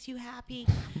as it makes you happy.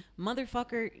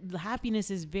 Motherfucker, the happiness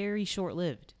is very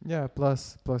short-lived. Yeah.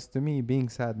 Plus to me, being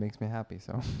sad makes me happy.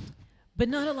 So. But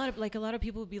not a lot of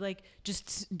people would be like,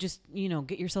 just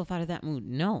get yourself out of that mood.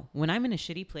 No, when I'm in a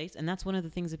shitty place, and that's one of the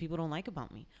things that people don't like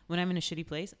about me. When I'm in a shitty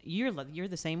place, you're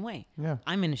the same way. Yeah.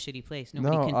 I'm in a shitty place.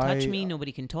 Nobody can touch me.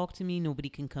 Nobody can talk to me. Nobody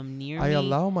can come near me. I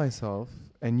allow myself,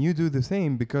 and you do the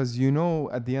same, because you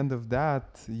know at the end of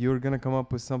that, you're going to come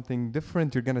up with something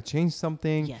different. You're going to change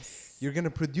something. Yes. You're going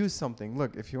to produce something.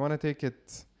 Look, if you want to take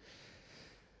it,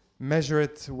 measure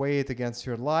it, weigh it against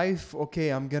your life, okay,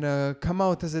 I'm going to come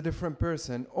out as a different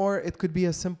person. Or it could be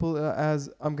as simple as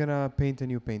I'm going to paint a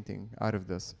new painting out of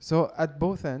this. So at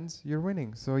both ends, you're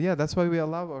winning. So yeah, that's why we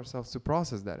allow ourselves to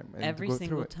process that. And Every to go through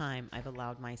single it. time I've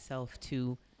allowed myself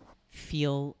to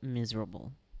feel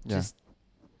miserable. Yeah. Just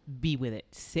be with it.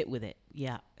 Sit with it.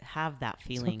 Yeah. Have that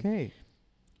feeling. It's okay.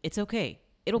 It's okay.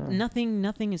 Yeah.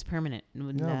 Nothing is permanent.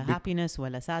 Happiness,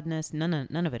 sadness, none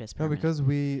of it is No, permanent.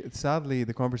 because sadly,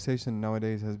 the conversation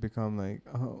nowadays has become like,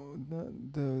 oh,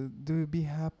 do be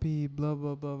happy, blah,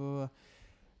 blah, blah, blah, blah.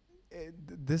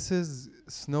 This is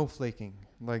snowflaking.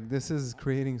 Like, this is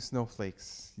creating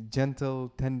snowflakes.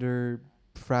 Gentle, tender,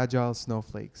 fragile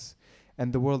snowflakes.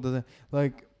 And the world doesn't,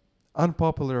 like,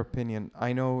 unpopular opinion.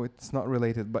 I know it's not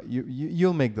related, but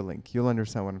you'll make the link. You'll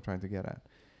understand what I'm trying to get at.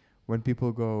 When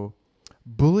people go,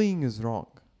 bullying is wrong.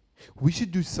 We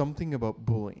should do something about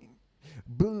bullying.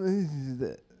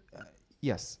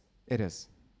 Yes, it is.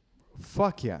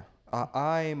 Fuck yeah.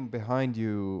 I'm behind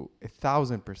you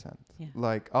 1,000%. Yeah.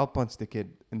 Like, I'll punch the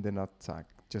kid in the nutsack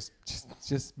just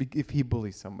if he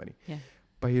bullies somebody. Yeah.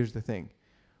 But here's the thing.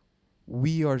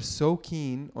 We are so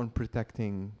keen on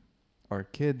protecting our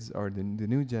kids or the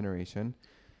new generation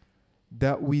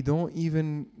that we don't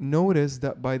even notice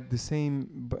that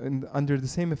under the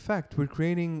same effect, we're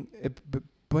creating a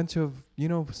bunch of,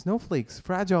 snowflakes,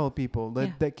 fragile people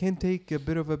that can take a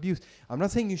bit of abuse. I'm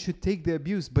not saying you should take the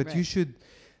abuse, but you should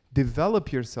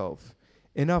develop yourself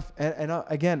enough. And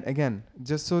again,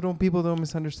 just so people don't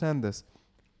misunderstand this.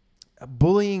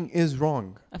 Bullying is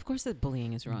wrong. Of course that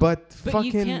bullying is wrong. But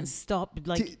you can't stop,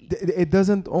 it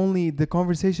doesn't only, the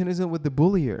conversation isn't with the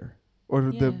bullier. Or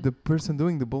the person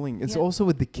doing the bullying. It's also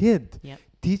with the kid. Yep.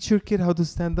 Teach your kid how to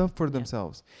stand up for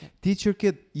themselves. Yep. Teach your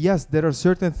kid, yes, there are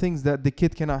certain things that the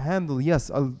kid cannot handle.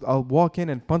 Yes, I'll walk in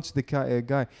and punch the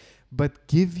guy. But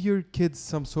give your kids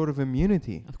some sort of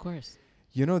immunity. Of course.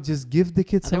 Just give the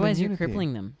kids some immunity. Otherwise, you're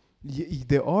crippling them.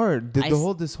 They are.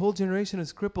 This whole generation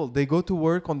is crippled. They go to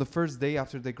work on the first day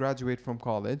after they graduate from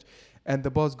college. And the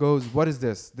boss goes, what is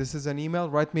this? This is an email.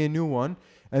 Write me a new one.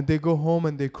 And they go home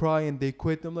and they cry and they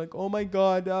quit. I'm like, oh my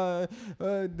God,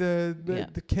 they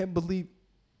can't believe.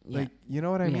 Like, you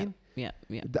know what I mean? Yeah.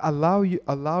 Yeah.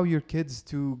 Allow your kids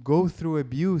to go through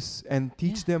abuse and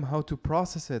teach them how to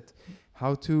process it,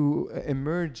 how to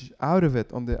emerge out of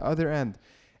it on the other end.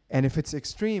 And if it's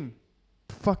extreme,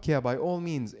 fuck yeah, by all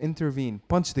means, intervene,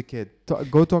 punch the kid,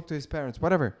 go talk to his parents,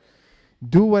 whatever.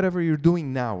 Do whatever you're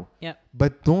doing now. Yeah.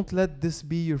 But don't let this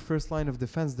be your first line of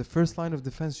defense. The first line of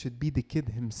defense should be the kid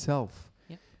himself.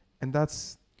 Yeah. And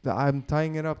I'm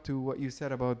tying it up to what you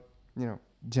said about,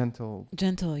 gentle,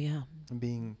 yeah.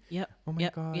 being, Yep. oh my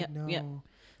God, no. Yep.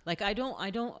 Like I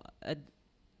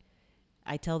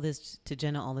tell this to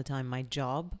Jenna all the time. My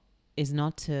job is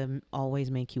not to always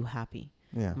make you happy.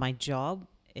 Yeah. My job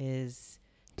is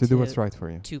to do what's right for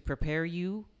you. To prepare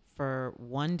you for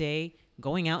one day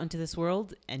going out into this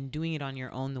world and doing it on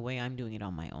your own the way I'm doing it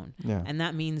on my own. Yeah. And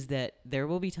that means that there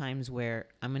will be times where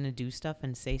I'm going to do stuff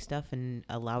and say stuff and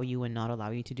allow you and not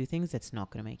allow you to do things that's not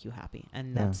going to make you happy.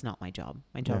 And that's not my job.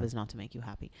 My job is not to make you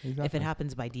happy. Exactly. If it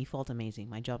happens by default, amazing.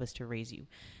 My job is to raise you.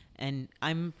 And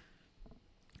I'm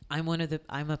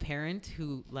a parent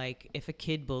who, like, if a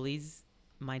kid bullies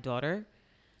my daughter,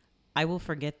 I will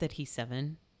forget that he's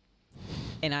 7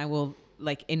 and I will,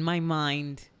 like, in my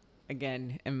mind,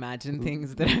 again, imagine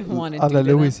things that I want to do.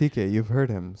 Louis C.K., you've heard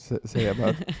him say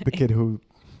about the kid who.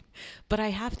 But I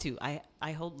have to.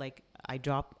 I hold, like, I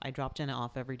drop Jenna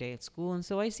off every day at school, and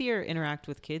so I see her interact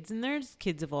with kids, and there's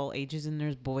kids of all ages, and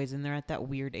there's boys, and they're at that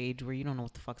weird age where you don't know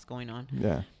what the fuck's going on.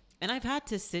 Yeah. And I've had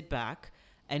to sit back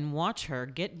and watch her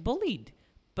get bullied,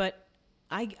 but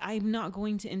I'm not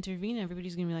going to intervene.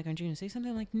 Everybody's going to be like, aren't you going to say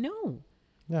something? I'm like, no.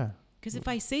 Yeah. Because if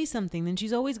I say something, then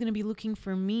she's always going to be looking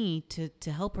for me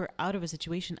to help her out of a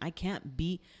situation. I can't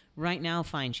be right now.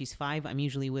 Fine. She's 5. I'm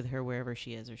usually with her wherever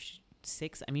she is, or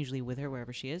 6. I'm usually with her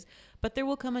wherever she is. But there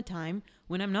will come a time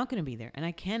when I'm not going to be there, and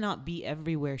I cannot be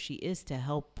everywhere she is to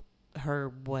help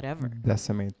her, whatever.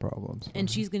 Decimate problems. And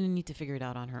she's going to need to figure it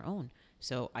out on her own.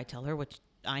 So I tell her what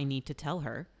I need to tell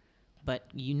her. But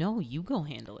you go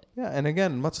handle it. Yeah, and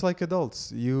again, much like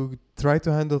adults, you try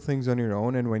to handle things on your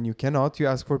own, and when you cannot, you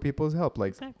ask for people's help.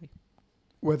 Like, exactly.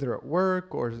 Whether at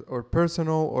work or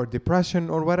personal or depression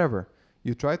or whatever,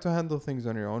 you try to handle things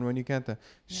on your own when you can't.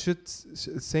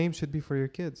 Same should be for your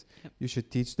kids. Yep. You should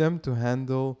teach them to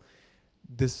handle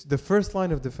this. The first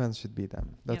line of defense should be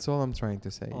them. That's all I'm trying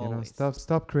to say. Always.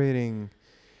 Stop creating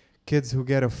kids who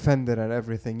get offended at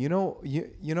everything. I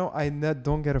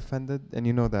don't get offended, and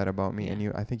you know that about me.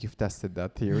 And I think you've tested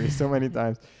that theory so many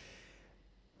times.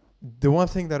 The one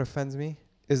thing that offends me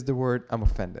is the word "I'm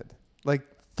offended." Like,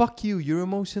 fuck you. Your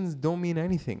emotions don't mean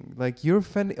anything. Like, your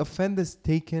offend is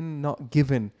taken, not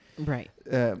given. Right.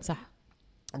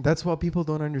 That's what people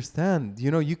don't understand.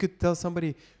 You could tell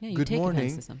somebody good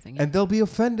morning, and they'll be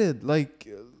offended. Like,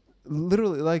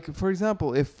 literally. Like, for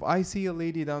example, if I see a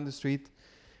lady down the street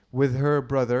with her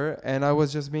brother, and I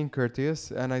was just being courteous,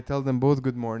 and I tell them both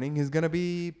good morning, he's going to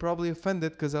be probably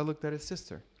offended because I looked at his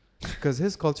sister. Because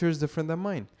his culture is different than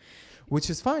mine. Which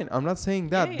is fine. I'm not saying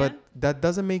that, but that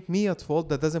doesn't make me at fault.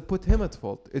 That doesn't put him at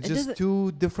fault. It's just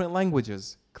two different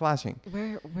languages clashing.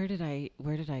 Where did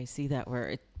I see that?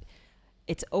 Where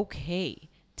it's okay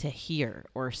to hear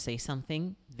or say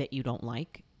something that you don't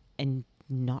like and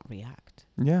not react.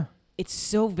 Yeah. It's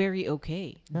so very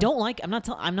okay. Yeah. Don't like.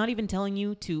 I'm not even telling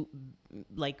you to,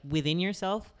 like, within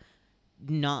yourself,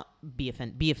 not be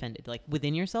offended. Like,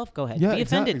 within yourself, go ahead. Yeah, be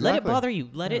offended. Exactly. Let it bother you.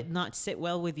 Let it not sit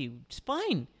well with you. It's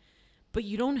fine. But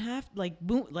you don't have you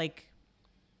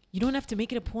don't have to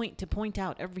make it a point to point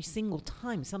out every single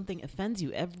time something offends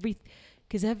you.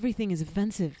 Because everything is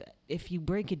offensive if you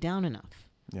break it down enough.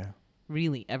 Yeah.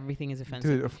 Really, everything is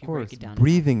offensive. Dude, of course. Break it down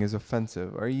breathing enough. Is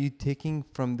offensive. Are you taking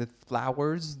from the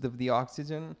flowers the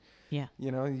oxygen? Yeah.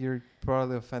 You're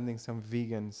probably offending some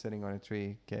vegan sitting on a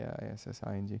tree.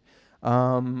 K-I-S-S-I-N-G.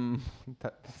 Let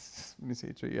me see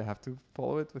a tree. You have to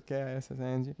follow it with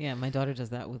K-I-S-S-I-N-G. Yeah, my daughter does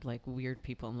that with, like, weird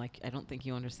people. I'm like, I don't think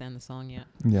you understand the song yet.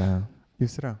 Yeah.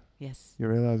 Yusra. Yes. You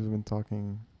realize we've been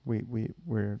talking.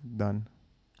 We're done.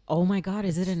 Oh my God,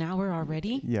 is it an hour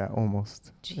already? Yeah,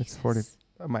 almost. Jesus. It's 40.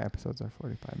 My episodes are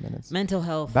 45 minutes. Mental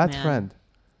health, Bad friend.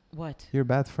 What? You're a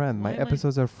bad friend. Why My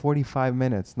episodes are 45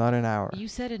 minutes, not an hour. You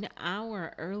said an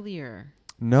hour earlier.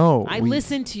 No. I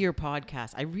listen to your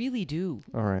podcast. I really do.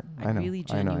 All right. I know. Really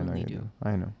genuinely do.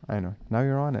 I know. Now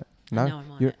you're on it. Now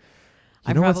I'm on it.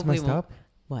 You know what's messed up?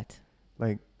 What?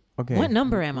 Like, okay. What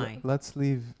number am I? Let's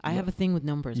leave. I have a thing with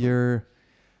numbers.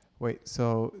 Wait,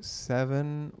 so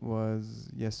 7 was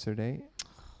yesterday.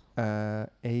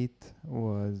 8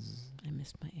 was... I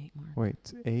missed my 8 mark.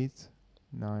 Wait, 8,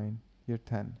 9, you're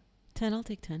 10. 10, I'll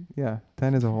take 10. Yeah,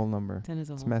 10 is a whole number. 10 is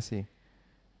a whole. It's messy.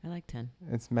 I like 10.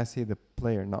 It's Messi the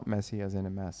player, not Messi as in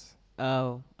a mess.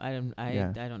 Oh, I don't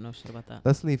Yeah. I don't know shit about that.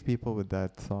 Let's leave people with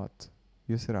that thought.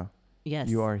 Yusra, Yes.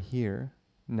 you are here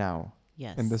now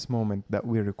Yes. in this moment that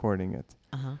we're recording it.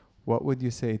 Uh-huh. What would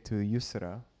you say to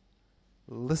Yusra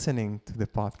listening to the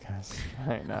podcast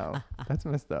right now? That's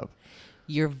messed up.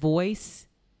 Your voice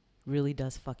really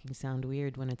does fucking sound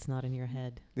weird when it's not in your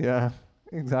head. Yeah,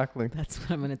 exactly. That's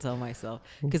what I'm going to tell myself.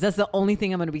 Because that's the only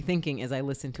thing I'm going to be thinking as I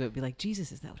listen to it. Be like,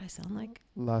 Jesus, is that what I sound like?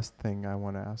 Last thing I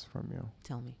want to ask from you.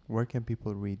 Tell me. Where can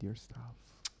people read your stuff?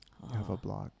 You have a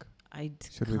blog. I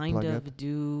Should we kind plug of it?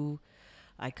 do.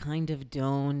 I kind of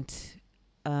don't.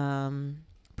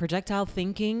 Projectile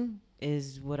thinking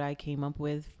is what I came up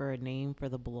with for a name for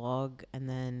the blog, and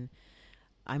then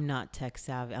I'm not tech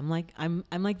savvy. I'm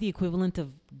like the equivalent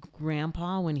of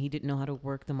grandpa when he didn't know how to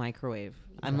work the microwave.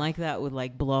 I'm like that with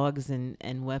like blogs and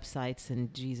websites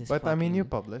and Jesus. But I mean, you fucking-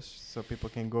 publish, so people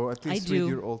can go at least I read do.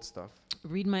 your old stuff.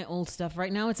 read my old stuff.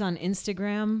 Right now it's on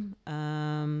Instagram,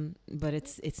 but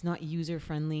it's not user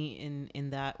friendly in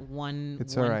that one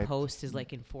It's one alright. post is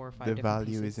like in 4 or 5 The different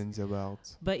value pieces. is in the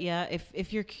wealth. But yeah,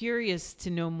 if you're curious to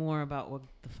know more about what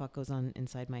the fuck goes on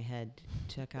inside my head,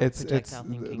 check out It's Projectile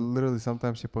Thinking. literally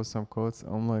sometimes she posts some quotes.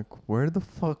 I'm like, where the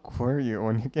fuck were you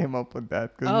when you came up with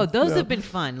that? 'Cause Oh, it's, those have been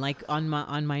fun. Like on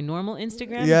my normal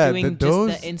Instagram, Yeah, doing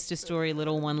those- just the Insta story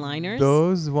little one-liners.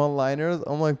 Those one-liners.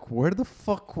 I'm like, where the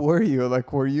fuck were you?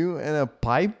 Like, were you in a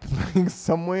pipe like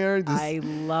somewhere? I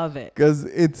love it. Because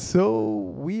it's so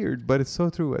weird, but it's so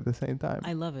true at the same time.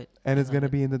 I love it. And I it's love going to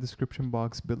it. be in the description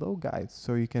box below, guys.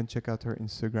 So you can check out her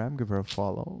Instagram, give her a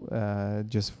follow,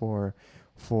 just for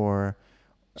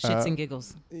Shits and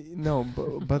giggles. no,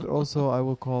 but also I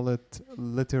will call it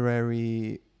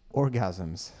literary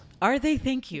orgasms. Are they?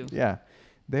 Thank you. Yeah,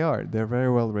 they are. They're very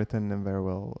well written and very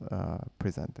well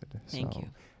presented. Thank so you.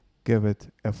 give it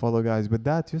a follow, guys. With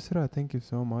that, Yusra, thank you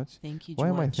so much. Thank you, Why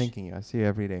am I George. thanking you? I see you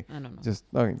every day. I don't know. Just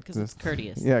okay, Because it's just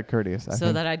courteous. yeah, courteous. I So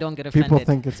think that I don't get offended. people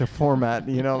think it's a format,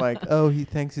 like, oh, he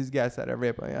thanks his guests at every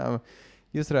episode. Yeah,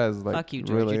 Yusra is like, Fuck you,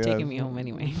 George. really, You're taking me home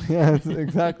anyway. Yeah, it's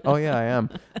exact. Oh yeah, I am.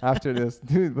 After this,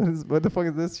 dude, what the fuck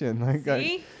is this shit? Like,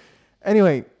 See?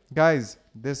 anyway, guys,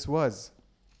 this was.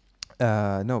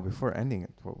 No, before ending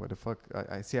it, what the fuck?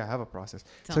 I see. I have a process.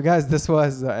 Tell So, me. guys, this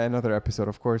was another episode,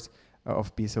 of course,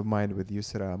 of Peace of Mind with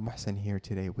Yusra Mohsen here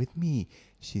today with me.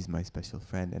 She's my special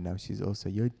friend, and now she's also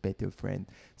your better friend.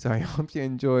 So I hope you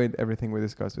enjoyed everything we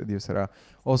discussed with Yusra.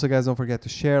 Also, guys, don't forget to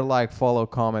share, like, follow,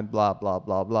 comment, blah, blah,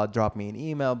 blah, blah. Drop me an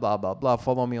email, blah, blah, blah.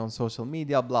 Follow me on social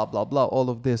media, blah, blah, blah. All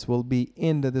of this will be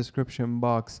in the description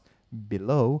box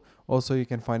below. Also, you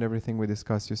can find everything we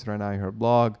discussed, Yusra and I, her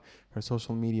blog, her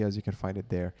social medias, you can find it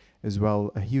there as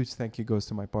well. A huge thank you goes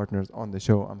to my partners on the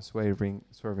show. I'm swerving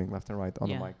left and right on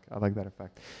the mic. I like that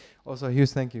effect. Also, a huge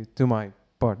thank you to my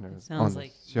partners Sounds on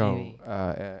like the show, maybe.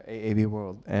 AAB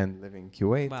World and Living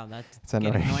Kuwait. Wow, that's It's getting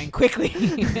annoying. annoying quickly.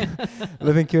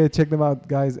 Living Kuwait, check them out,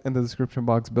 guys, in the description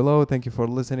box below. Thank you for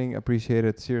listening. Appreciate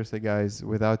it. Seriously, guys,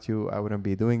 without you, I wouldn't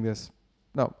be doing this.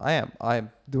 No, I am. I'm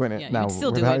doing it Yeah, now. you'd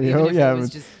still do without it, you. even if Yeah, it was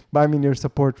but- just but I mean, your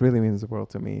support really means the world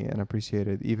to me, and appreciate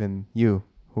it. Even you,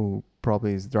 who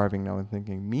probably is driving now and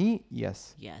thinking, me?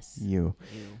 Yes, yes. you.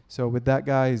 You. So with that,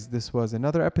 guys, this was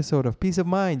another episode of Peace of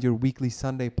Mind, your weekly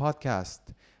Sunday podcast.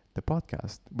 The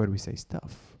podcast where we say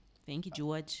stuff. Thank you,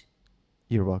 George.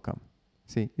 You're welcome.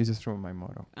 See, you just ruined my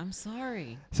motto. I'm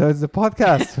sorry. So it's the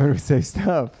podcast where we say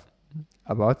stuff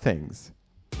about things.